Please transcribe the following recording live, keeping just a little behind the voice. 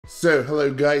So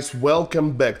hello guys,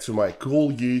 welcome back to my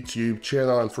cool YouTube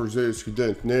channel, and for those who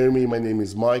don't know me, my name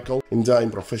is Michael and I'm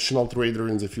a professional trader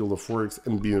in the field of Forex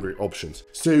and binary options.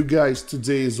 So guys,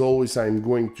 today as always I'm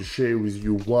going to share with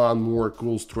you one more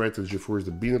cool strategy for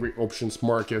the binary options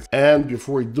market. And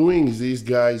before doing this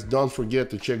guys, don't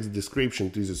forget to check the description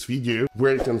to this video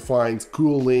where you can find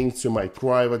cool links to my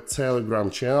private Telegram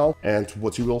channel. And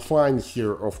what you will find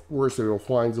here, of course, you will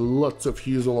find lots of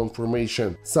useful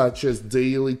information such as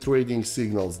daily trading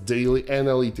signals, daily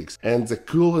analytics, and the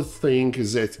coolest thing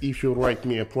is that if you write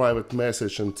me a private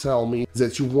message and tell me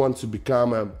that you want to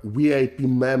become a VIP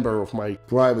member of my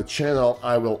private channel,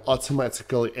 I will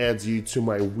automatically add you to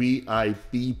my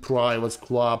VIP private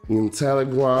club in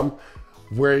Telegram,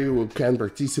 where you can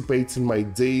participate in my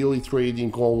daily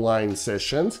trading online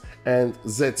sessions. And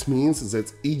that means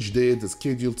that each day at the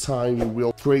scheduled time you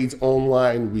will trade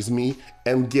online with me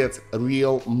and get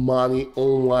real money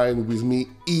online with me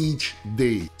each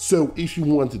day. So if you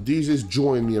want to do this,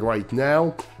 join me right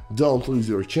now. Don't lose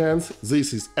your chance.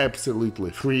 This is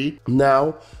absolutely free.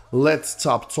 Now let's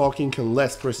stop talking and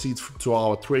let's proceed to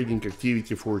our trading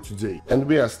activity for today. And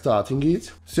we are starting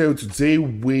it. So today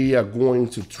we are going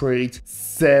to trade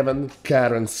 7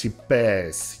 currency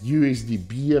pairs: USD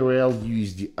BRL,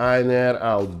 USD INR,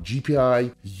 Audi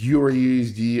GPI, Euro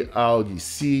USD, Audi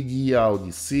CAD,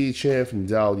 Audi CHF, and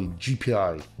Audi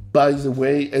GPI. By the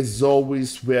way, as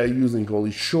always, we are using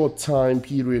only short time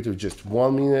period of just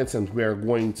 1 minute, and we are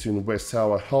going to invest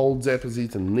our whole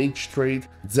deposit in each trade.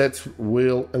 That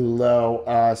will allow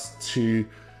us to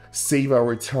save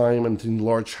our time and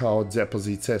enlarge our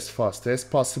deposits as fast as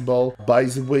possible. By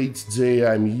the way, today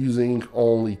I'm using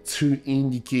only 2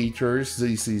 indicators.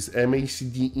 This is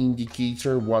MACD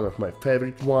indicator, one of my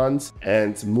favorite ones,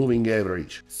 and moving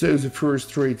average. So the first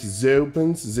trade is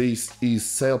opened. This is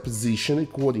sell position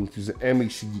according to the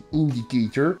MACD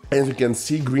indicator. As you can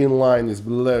see, green line is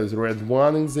below the red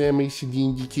one in the MACD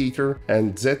indicator,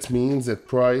 and that means that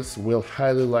price will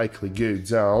highly likely go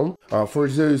down. For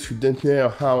those who don't know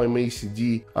how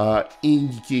MACD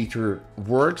indicator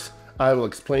works, I will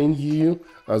explain to you.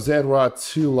 There are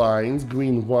 2 lines,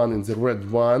 green one and the red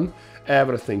one.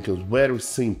 Everything is very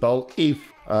simple. If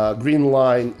green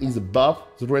line is above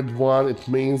the red one, it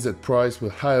means that price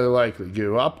will highly likely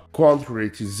go up. Contrary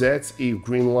to that, if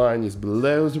green line is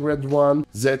below the red one,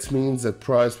 that means that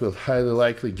price will highly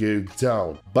likely go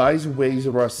down. By the way,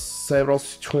 there are several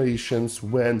situations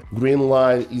when green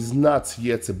line is not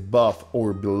yet above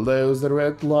or below the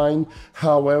red line,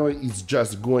 however, it's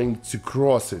just going to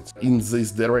cross it in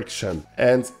this direction.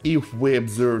 And if we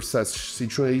observe such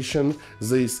situation,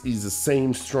 this is the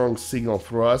same strong signal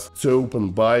for us to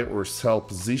open buy or sell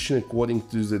position according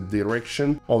to the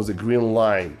direction of the green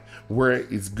line, where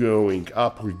it's going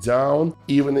up or down,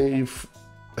 even if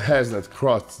it has not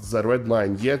crossed the red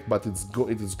line yet, but it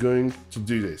is going to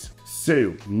do this.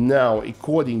 So now,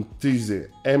 according to the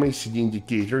MACD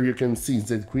indicator, you can see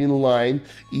that green line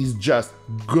is just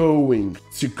going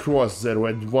to cross the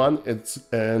red one,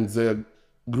 and the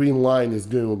green line is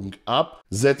going up.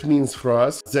 That means for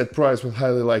us that price will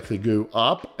highly likely go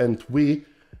up, and we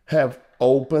have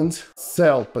opened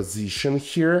sell position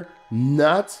here,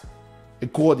 not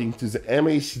according to the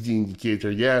MACD indicator.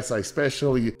 Yes, I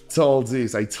especially told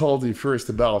this. I told you first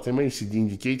about MACD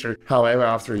indicator. However,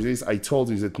 after this, I told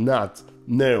you that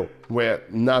no, we're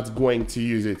not going to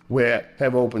use it. We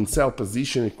have opened sell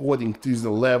position according to the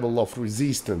level of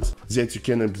resistance that you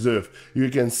can observe.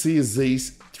 You can see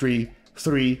these three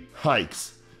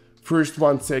hikes. First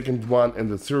one, second one, and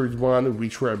the third one,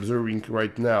 which we're observing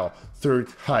right now. Third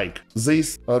hike.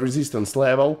 This resistance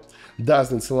level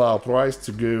doesn't allow price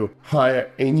to go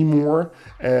higher anymore,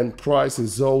 and price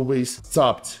is always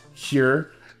stopped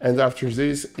here, and after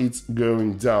this it's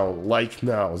going down like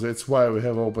now. That's why we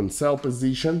have open sell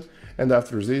position, and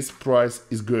after this price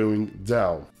is going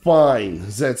down. Fine,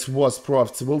 that was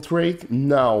profitable trade.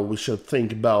 Now we should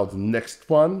think about the next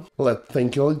one. Let's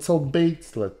think a little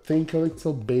bit.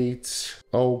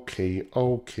 Okay.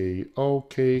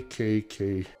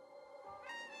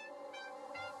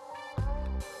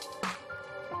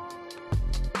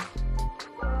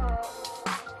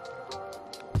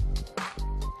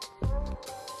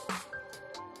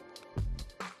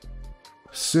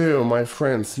 So, my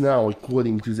friends, now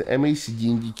according to the MACD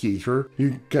indicator,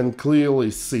 you can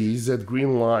clearly see that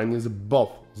green line is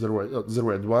above the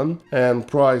red one, and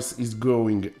price is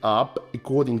going up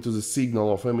according to the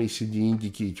signal of MACD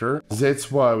indicator. That's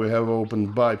why we have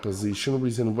opened buy position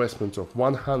with investment of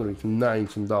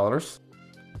 $119.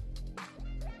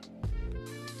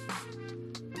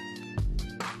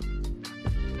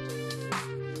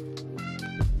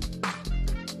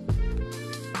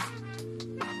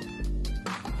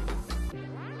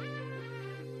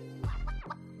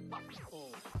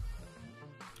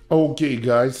 Okay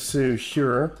guys, so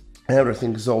here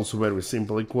everything is also very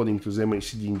simple. According to the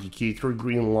MACD indicator,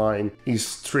 green line is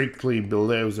strictly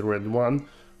below the red one.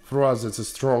 For us, it's a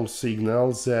strong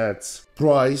signal that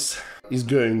price is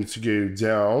going to go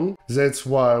down. That's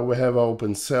why we have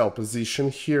open sell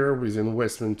position here with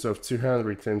investment of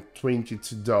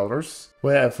 $222.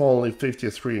 We have only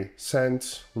 53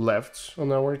 cents left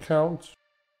on our account.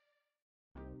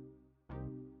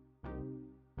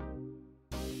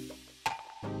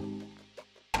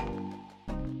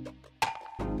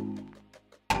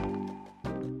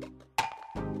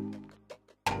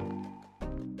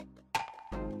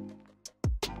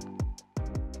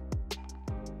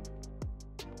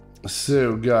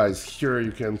 So guys, here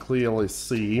you can clearly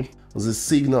see the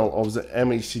signal of the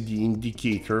MACD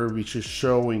indicator, which is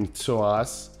showing to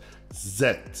us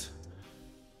that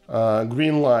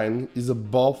green line is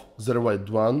above the red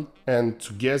one, and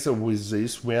together with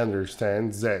this we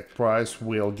understand that price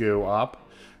will go up.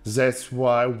 That's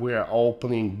why we're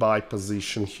opening buy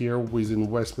position here with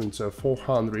investments of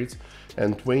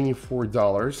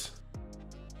 $424.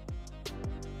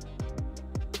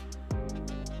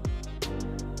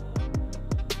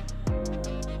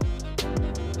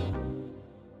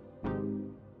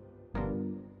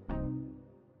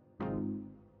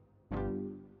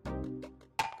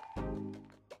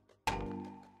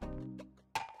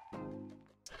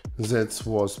 That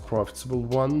was profitable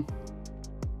one.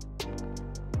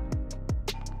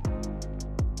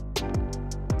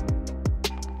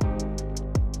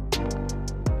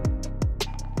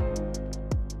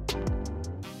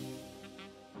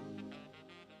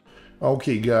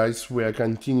 Okay guys, we are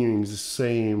continuing the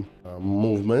same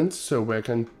movement, so we are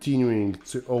continuing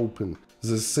to open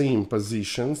the same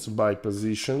positions, buy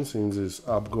positions in this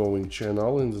upgoing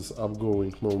channel, in this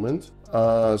upgoing moment.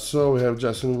 So we have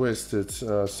just invested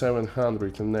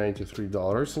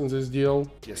 $793 in this deal.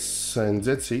 Yes, and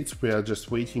that's it. We are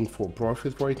just waiting for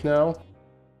profit right now.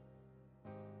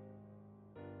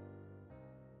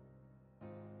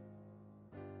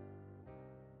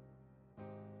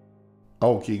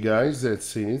 Okay guys,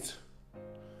 that's it.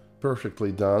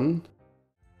 Perfectly done.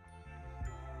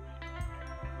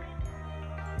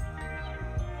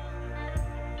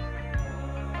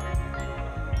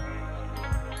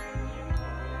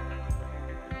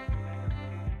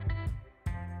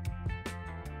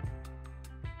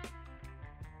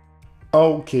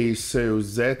 Okay, so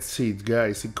that's it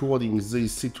guys. According to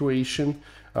this situation,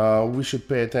 we should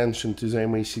pay attention to the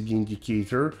MACD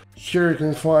indicator. Here you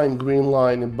can find green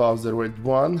line above the red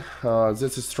one.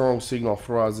 That's a strong signal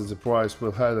for us that the price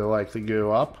will highly likely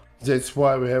go up. That's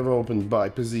why we have opened buy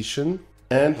position.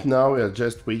 And now we are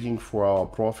just waiting for our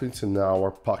profits in our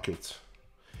pocket,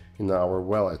 in our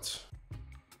wallet.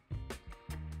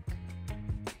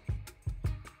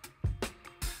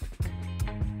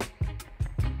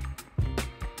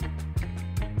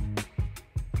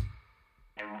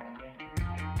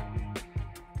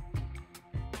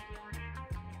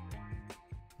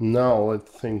 Now let's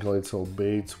think a little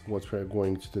bit what we're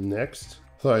going to do next.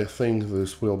 So I think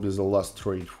this will be the last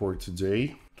trade for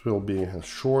today. It will be a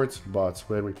short but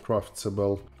very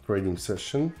profitable trading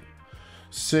session.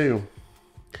 So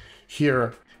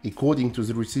here, according to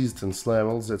the resistance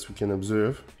levels that we can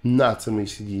observe, not a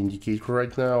MACD indicator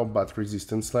right now, but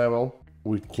resistance level,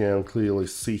 we can clearly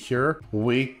see here,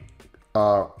 we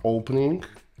are opening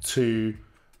to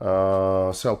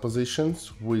sell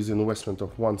positions with investment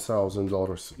of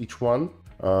 $1,000 each one.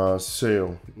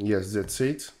 So yes, that's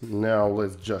it. Now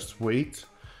let's just wait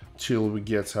till we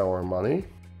get our money.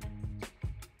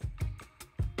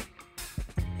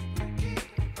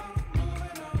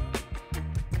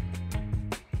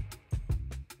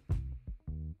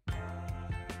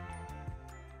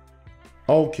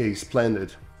 Okay,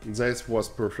 splendid. That was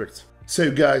perfect. So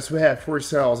guys, we have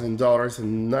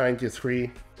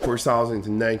 $4,093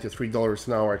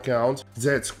 in our account.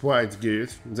 That's quite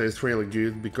good. That's really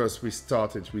good because we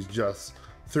started with just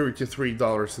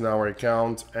 $33 in our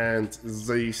account, and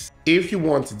this, if you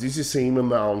want to do the same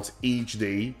amount each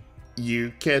day,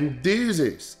 you can do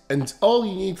this. And all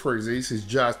you need for this is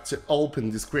just to open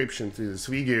description to this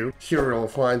video. Here you'll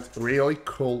find a really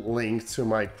cool link to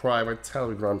my private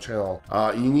Telegram channel.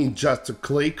 You need just to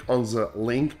click on the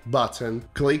link button,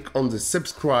 click on the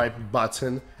subscribe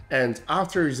button, and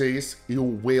after this you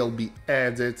will be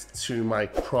added to my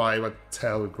private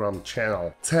Telegram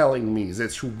channel, telling me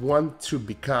that you want to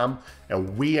become a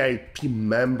VIP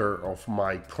member of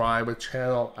my private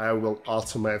channel. I will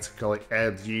automatically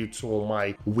add you to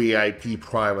my VIP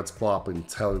private club in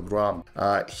Telegram.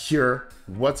 Here,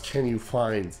 what can you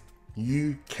find?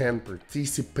 You can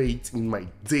participate in my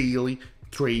daily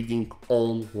trading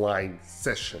online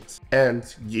sessions,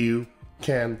 and you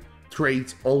can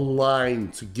trade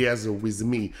online together with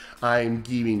me. I'm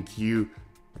giving you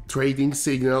trading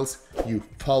signals, you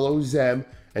follow them,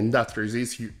 and after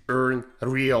this you earn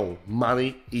real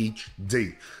money each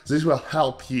day. This will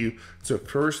help you to,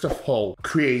 first of all,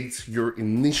 create your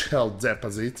initial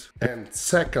deposit, and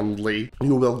secondly,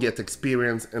 you will get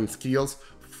experience and skills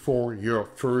for your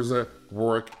further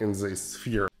work in this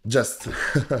sphere. Just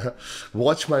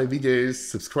watch my videos,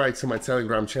 subscribe to my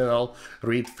Telegram channel,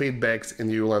 read feedbacks,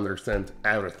 and you will understand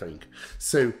everything.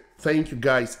 So thank you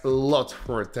guys a lot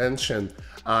for attention.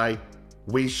 I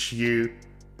wish you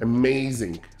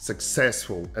amazing,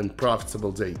 successful, and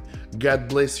profitable day. God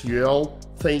bless you all.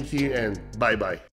 Thank you and bye-bye.